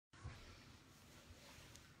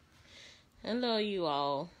Hello, you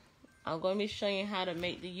all. I'm going to be showing you how to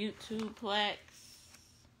make the YouTube plaques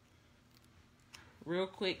real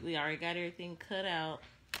quickly. I already got everything cut out.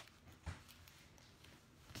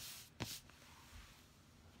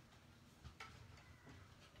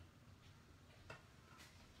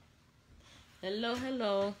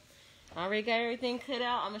 Hello. I already got everything cut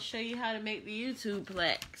out. I'm going to show you how to make the YouTube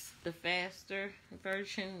plaques. The faster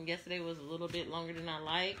version. Yesterday was a little bit longer than I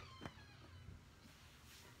like.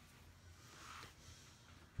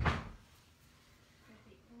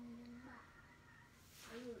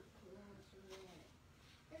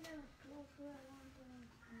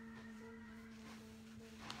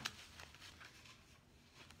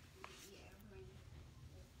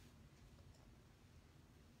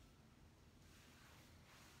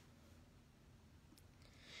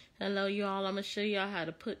 Hello, you all. I'm going to show y'all how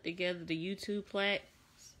to put together the YouTube plaques.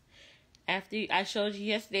 After I showed you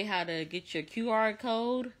yesterday how to get your QR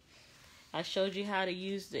code, I showed you how to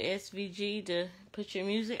use the SVG to put your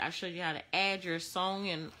music. I showed you how to add your song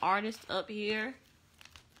and artist up here.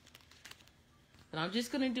 And I'm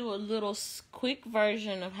just going to do a little quick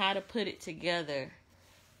version of how to put it together.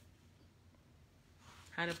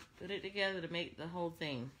 How to put it together to make the whole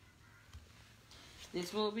thing.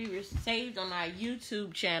 This will be saved on our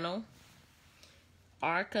YouTube channel,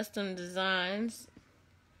 our custom designs.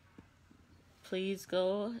 Please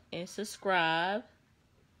go and subscribe.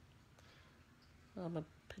 I'm going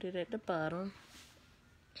to put it at the bottom.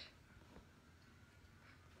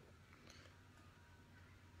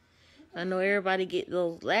 I know everybody get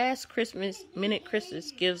those last minute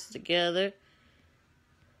Christmas gifts together.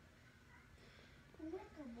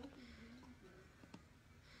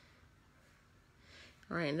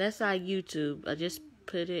 Alright, that's our YouTube. I just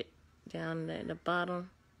put it down at the bottom.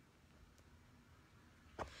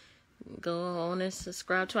 Go on and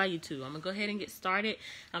subscribe to our YouTube. I'm going to go ahead and get started.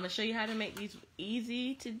 I'm going to show you how to make these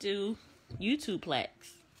easy to do YouTube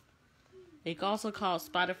plaques. They also called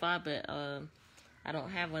Spotify, but I don't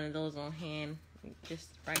have one of those on hand just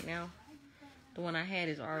right now. The one I had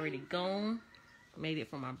is already gone. I made it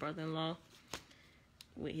for my brother-in-law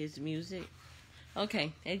with his music.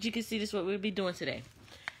 Okay, as you can see, this is what we'll be doing today.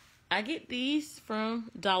 I get these from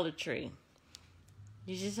Dollar Tree.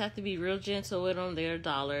 You just have to be real gentle with them. They're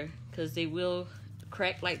 $1 because they will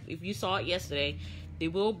crack. Like if you saw it yesterday, they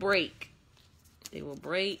will break. They will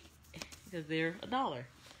break because they're $1.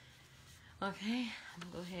 Okay, I'm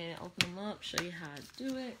gonna go ahead and open them up, show you how I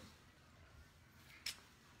do it.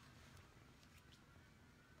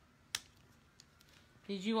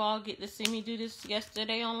 Did you all get to see me do this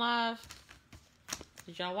yesterday on live?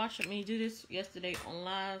 Did y'all watch me do this yesterday on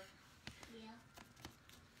live?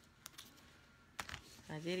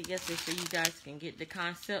 I did it yesterday so you guys can get the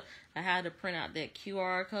concept. I had to print out that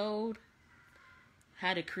QR code.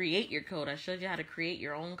 How to create your code. I showed you how to create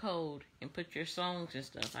your own code and put your songs and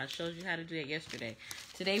stuff. I showed you how to do that yesterday.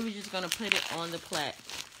 Today we're just going to put it on the plaque.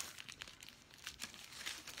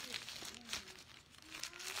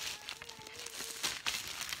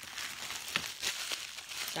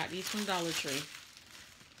 Got these from Dollar Tree.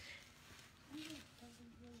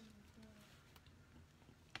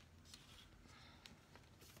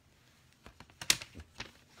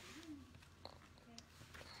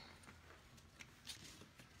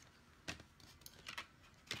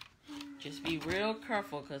 Just be real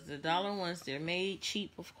careful because the dollar ones, they're made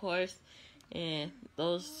cheap, of course. And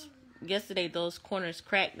those, yesterday, those corners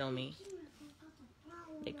cracked on me.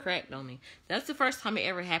 They cracked on me. That's the first time it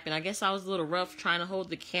ever happened. I guess I was a little rough trying to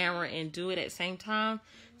hold the camera and do it at the same time.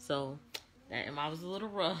 So, I was a little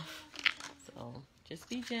rough. So, just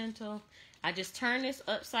be gentle. I just turn this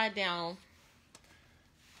upside down.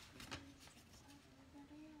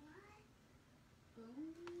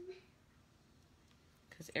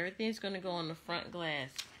 Everything's going to go on the front glass.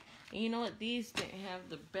 And you know what? These didn't have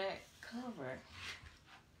the back cover.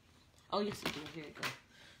 Oh, yes, it did. Here it goes.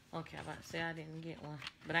 Okay, I'm about to say I didn't get one.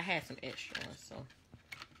 But I had some extra ones, so.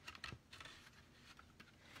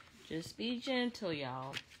 Just be gentle,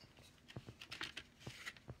 y'all.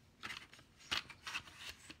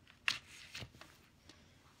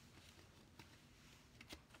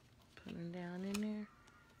 Put them down in there.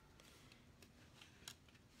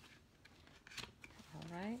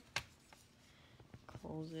 Alright,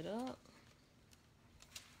 close it up.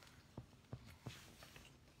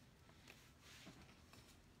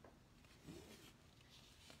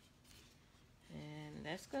 And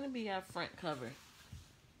that's going to be our front cover.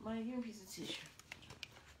 Maya, give me a piece of tissue.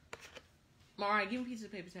 Alright, give me a piece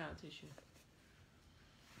of paper towel and tissue.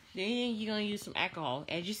 Then you're going to use some alcohol.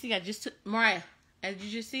 As you see, I just took, Mariah, as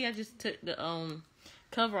you just see, I just took the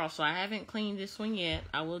cover off. So I haven't cleaned this one yet.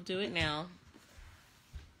 I will do it now.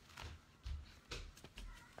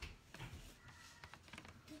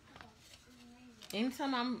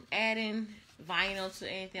 Anytime I'm adding vinyl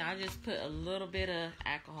to anything, I just put a little bit of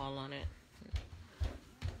alcohol on it.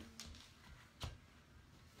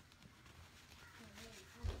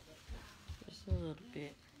 Just a little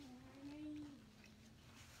bit.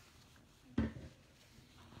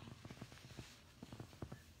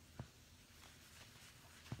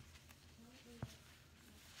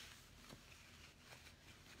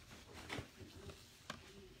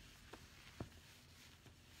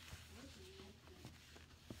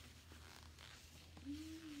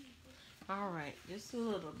 Alright, just a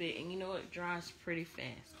little bit, and you know it dries pretty fast.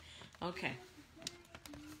 Okay.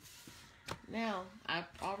 Now, I've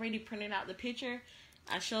already printed out the picture.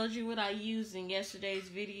 I showed you what I used in yesterday's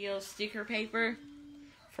video, sticker paper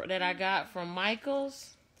that I got from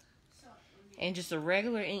Michael's, and just a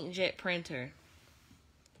regular inkjet printer.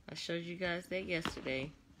 I showed you guys that yesterday.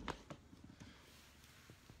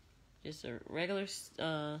 Just a regular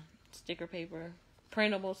sticker paper,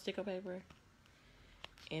 printable sticker paper.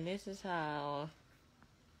 And this is how,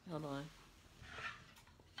 hold on.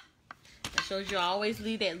 I showed you I always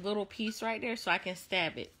leave that little piece right there so I can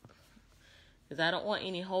stab it. Because I don't want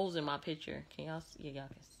any holes in my picture. Can y'all see? Yeah, y'all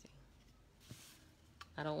can see.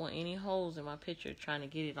 I don't want any holes in my picture trying to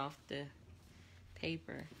get it off the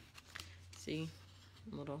paper. See?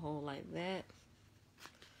 A little hole like that.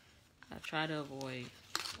 I try to avoid.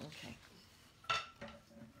 Okay. I'll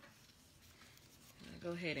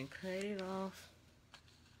go ahead and cut it off.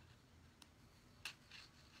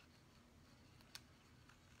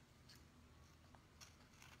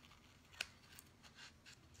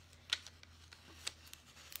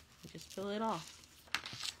 Just peel it off.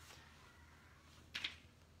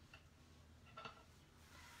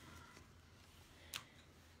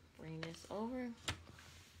 Bring this over.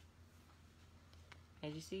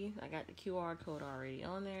 As you see, I got the QR code already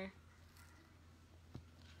on there.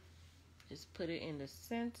 Just put it in the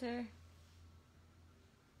center.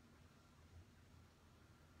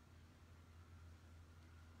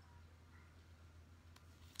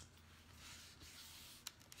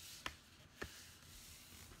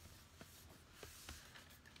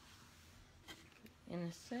 In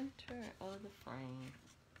the center of the frame.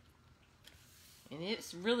 And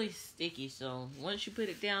it's really sticky, so once you put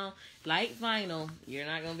it down, like vinyl, you're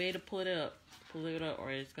not gonna be able to pull it up,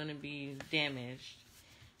 or it's gonna be damaged.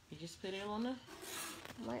 You just put it on the,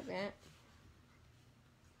 like that.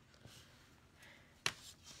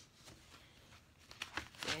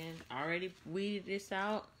 And I already weeded this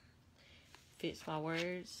out. Fits my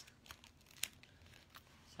words.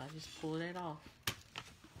 So I just pull that off.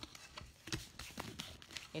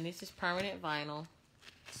 And this is permanent vinyl,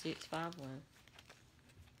 651.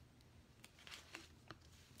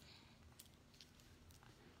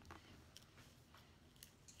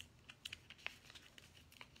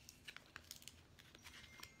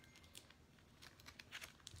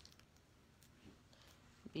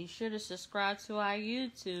 Be sure to subscribe to our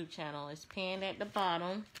YouTube channel. It's pinned at the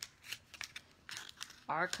bottom.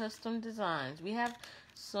 Our custom designs. We have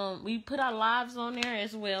some, we put our lives on there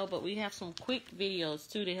as well, but we have some quick videos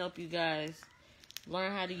too to help you guys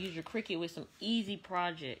learn how to use your Cricut with some easy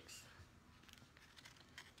projects.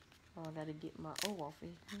 Oh, I gotta get my O off it.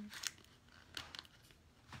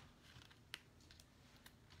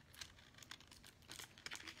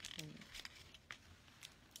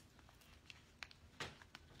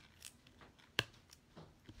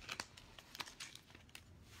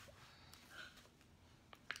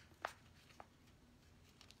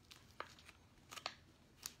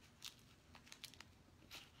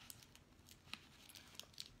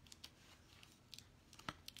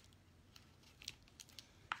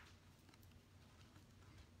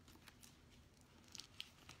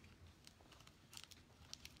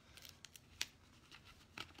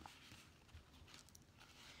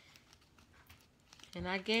 And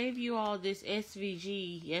I gave you all this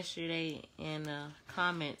SVG yesterday in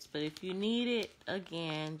comments, but if you need it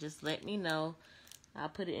again, just let me know. I'll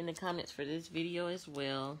put it in the comments for this video as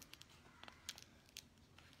well.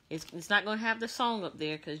 It's not going to have the song up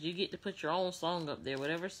there because you get to put your own song up there,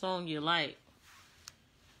 whatever song you like.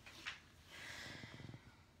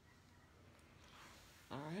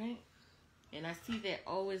 Alright. And I see that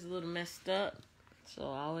always a little messed up, so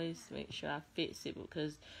I always make sure I fix it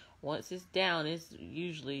because once it's down, it's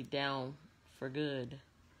usually down for good.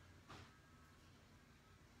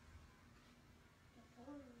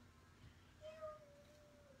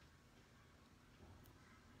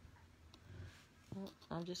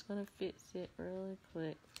 I'm just going to fix it really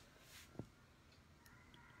quick.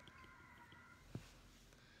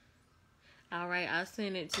 All right, I'll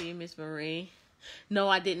send it to you, Miss Marie. No,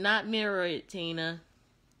 I did not mirror it, Tina.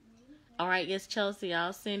 All right, yes, Chelsea,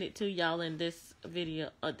 I'll send it to y'all in this video,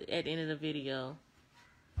 at the end of the video.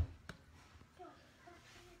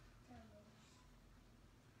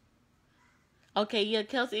 Okay, yeah,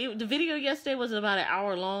 Kelsey, the video yesterday was about an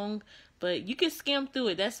hour long, but you can skim through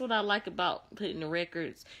it. That's what I like about putting the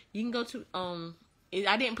records. You can go to,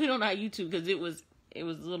 I didn't put it on our YouTube because it was a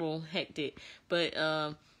little hectic,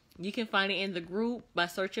 but, you can find it in the group by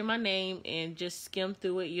searching my name and just skim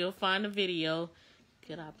through it. You'll find the video.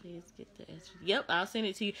 Could I please get the answer? Yep, I'll send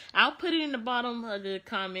it to you. I'll put it in the bottom of the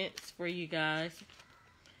comments for you guys.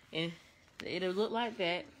 And it'll look like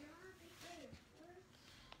that.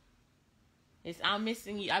 I'll be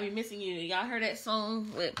missing you. Y'all heard that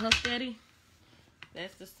song with Puff Daddy?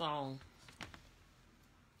 That's the song.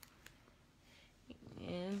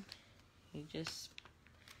 And you just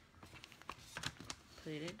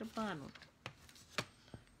put it at the bottom.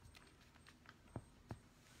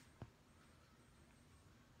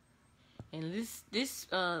 And this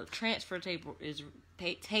transfer tape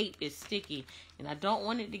is sticky, and I don't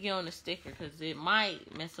want it to get on the sticker because it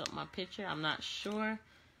might mess up my picture. I'm not sure,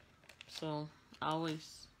 so I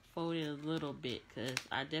always fold it a little bit because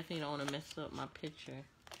I definitely don't want to mess up my picture.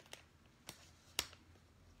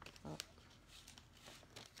 Oh.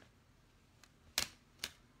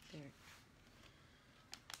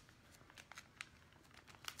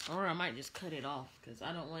 Or I might just cut it off because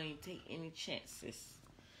I don't want to take any chances.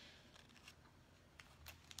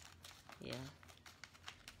 Yeah.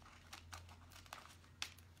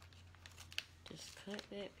 Just cut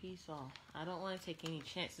that piece off. I don't want to take any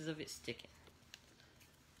chances of it sticking.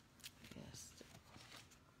 Yes.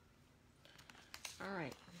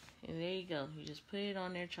 Alright. And there you go. You just put it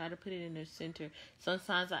on there. Try to put it in the center.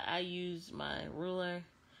 Sometimes I use my ruler.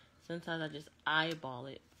 Sometimes I just eyeball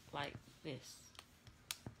it like this.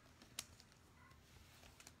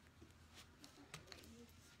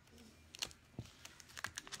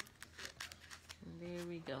 There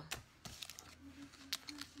we go.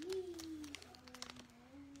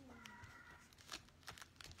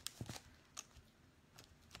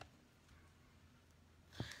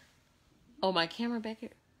 Oh, my camera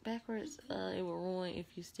backwards. It will ruin if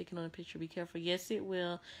you stick it on a picture. Be careful. Yes, it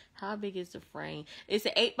will. How big is the frame? It's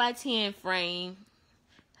an 8x10 frame.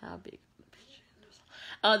 How big is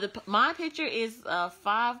the picture? My picture is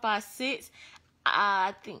 5x6.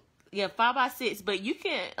 I think. Yeah, 5x6, but you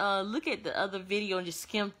can look at the other video and just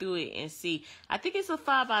skim through it and see. I think it's a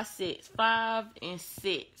 5x6, 5 and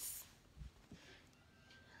 6.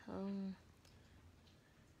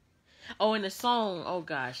 Oh, and the song. Oh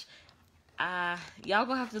gosh, y'all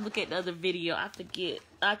gonna have to look at the other video. I forget.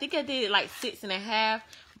 I think I did it like 6.5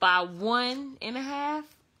 by 1.5.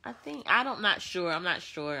 I think. I'm not sure.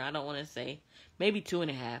 I don't want to say. Maybe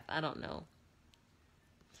 2.5. I don't know.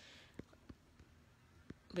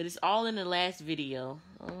 But it's all in the last video.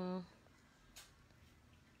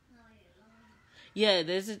 Yeah,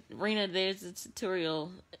 there's a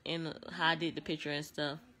tutorial in how I did the picture and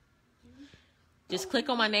stuff. Just click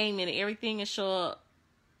on my name and everything will show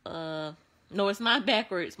up. No, it's not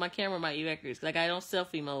backwards. My camera might be backwards. Like I don't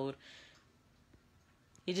selfie mode.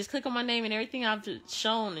 You just click on my name and everything I've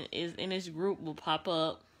shown is in this group will pop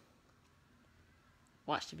up.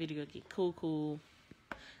 Watch the video get cool.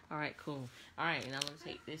 Alright, cool. Alright, and I'm going to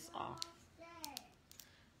take this off.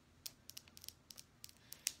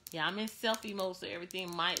 Yeah, I'm in selfie mode, so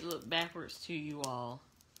everything might look backwards to you all.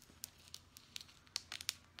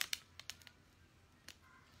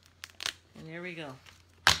 And there we go.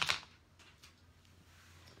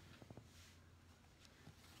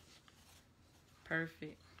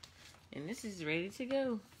 Perfect. And this is ready to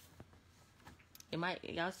go.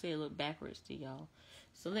 Y'all say it look backwards to y'all.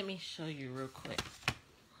 So let me show you real quick.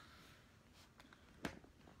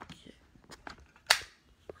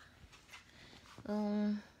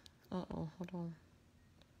 Hold on.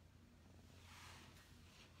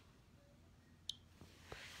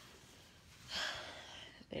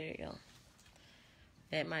 There you go.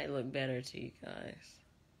 That might look better to you guys.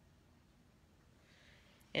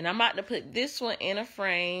 And I'm about to put this one in a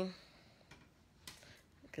frame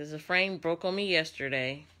because the frame broke on me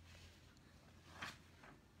yesterday.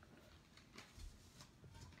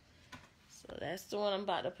 So that's the one I'm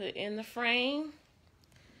about to put in the frame.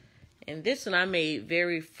 And this one I made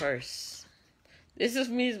very first. This is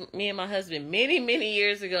me and my husband many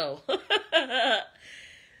years ago.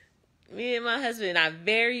 Me and my husband, our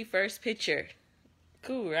very first picture.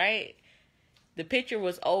 Cool, right? The picture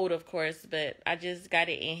was old, of course, but I just got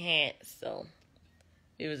it enhanced. So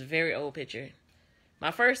it was a very old picture.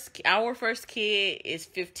 Our first kid is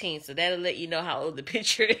 15, so that'll let you know how old the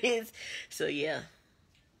picture is. So yeah.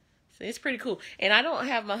 So it's pretty cool. And I don't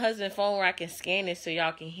have my husband's phone where I can scan it so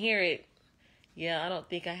y'all can hear it. Yeah, I don't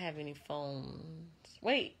think I have any phones.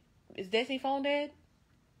 Wait, is Destiny phone dead?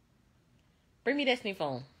 Bring me Destiny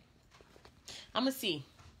phone. I'm gonna see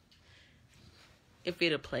if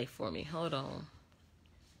it'll play for me. Hold on.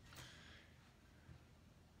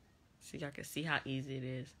 So y'all can see how easy it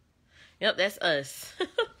is. Yep, that's us.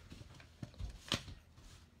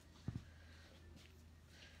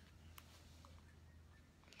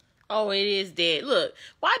 Oh, it is dead. Look,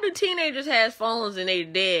 why do teenagers have phones and they're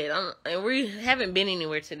dead? And we haven't been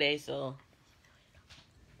anywhere today, so.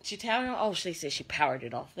 She powered it off? Oh, she said she powered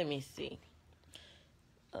it off. Let me see.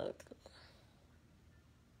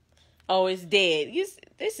 Oh, it's dead.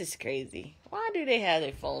 This is crazy. Why do they have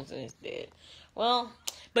their phones and it's dead? Well,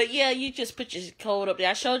 but yeah, you just put your code up there.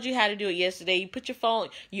 I showed you how to do it yesterday. You put your phone,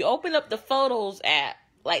 you open up the Photos app,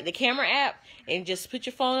 like the camera app, and just put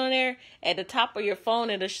your phone on there. At the top of your phone,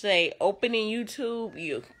 it'll say open in YouTube.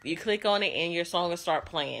 You click on it and your song will start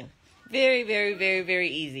playing. Very, very, very, very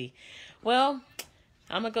easy. Well,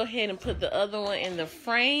 I'm going to go ahead and put the other one in the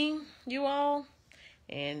frame, you all.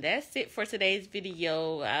 And that's it for today's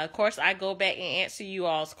video. Of course, I go back and answer you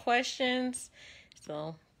all's questions.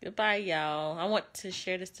 So, goodbye, y'all. I want to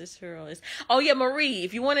share this tutorial. Oh, yeah, Marie,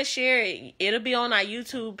 if you want to share it, it'll be on our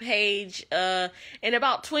YouTube page in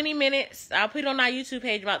about 20 minutes. I'll put it on our YouTube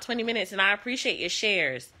page in about 20 minutes, and I appreciate your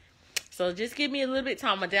shares. So, just give me a little bit of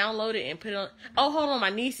time. I'm going to download it and put it on. Oh, hold on. My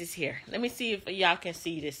niece is here. Let me see if y'all can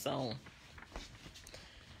see this song.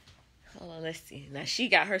 Hold on, let's see. Now, she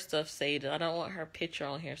got her stuff saved. I don't want her picture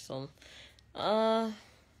on here, so. How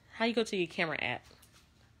you go to your camera app?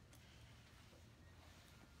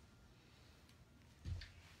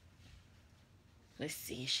 Let's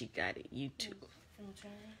see if she got it. YouTube.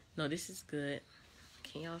 No, this is good.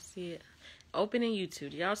 Can y'all see it? Open in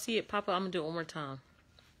YouTube. Do y'all see it pop up? I'm going to do it one more time.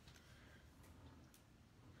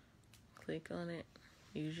 Click on it.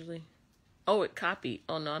 Usually. Oh, it copied.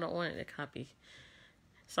 Oh, no, I don't want it to copy.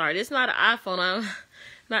 Sorry, this is not an iPhone. I'm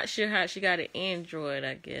not sure how she got an Android,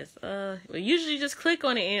 I guess. Well, usually just click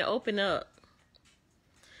on it and open up.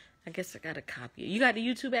 I guess I got to copy it. You got the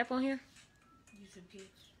YouTube app on here? YouTube Kids.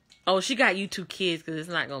 Oh, she got YouTube Kids because it's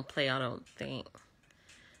not going to play, I don't think.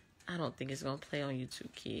 I don't think it's going to play on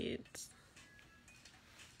YouTube Kids.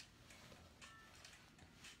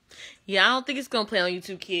 Yeah, I don't think it's going to play on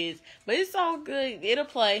YouTube Kids. But it's all good. It'll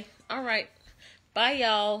play. All right. Bye,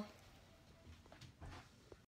 y'all.